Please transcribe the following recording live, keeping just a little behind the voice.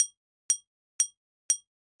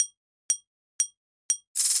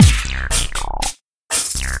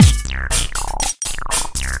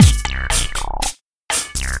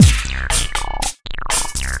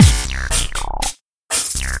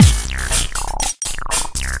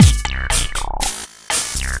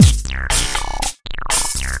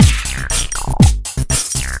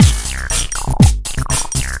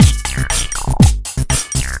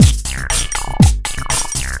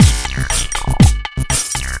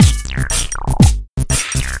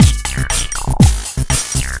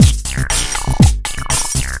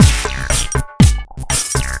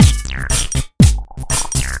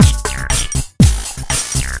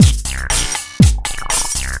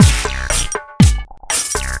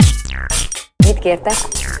Mit kértek?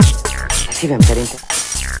 Szívem szerint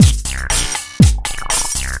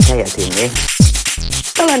tejet innék,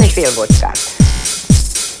 talán egy fél vodkát,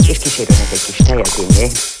 és kísérőnek egy kis tejet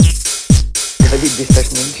innék, de az itt biztos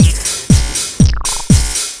nincs.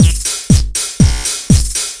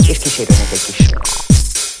 És kísérőnek egy kis...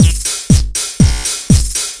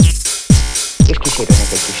 És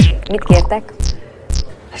kísérőnek egy kis... Mit kértek?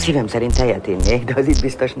 Szívem szerint tejet innék, de az itt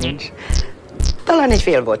biztos nincs. Talán egy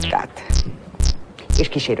fél vodkát. És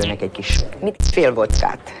kísérőnek egy kis... Mit? Fél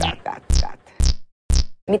vodkát.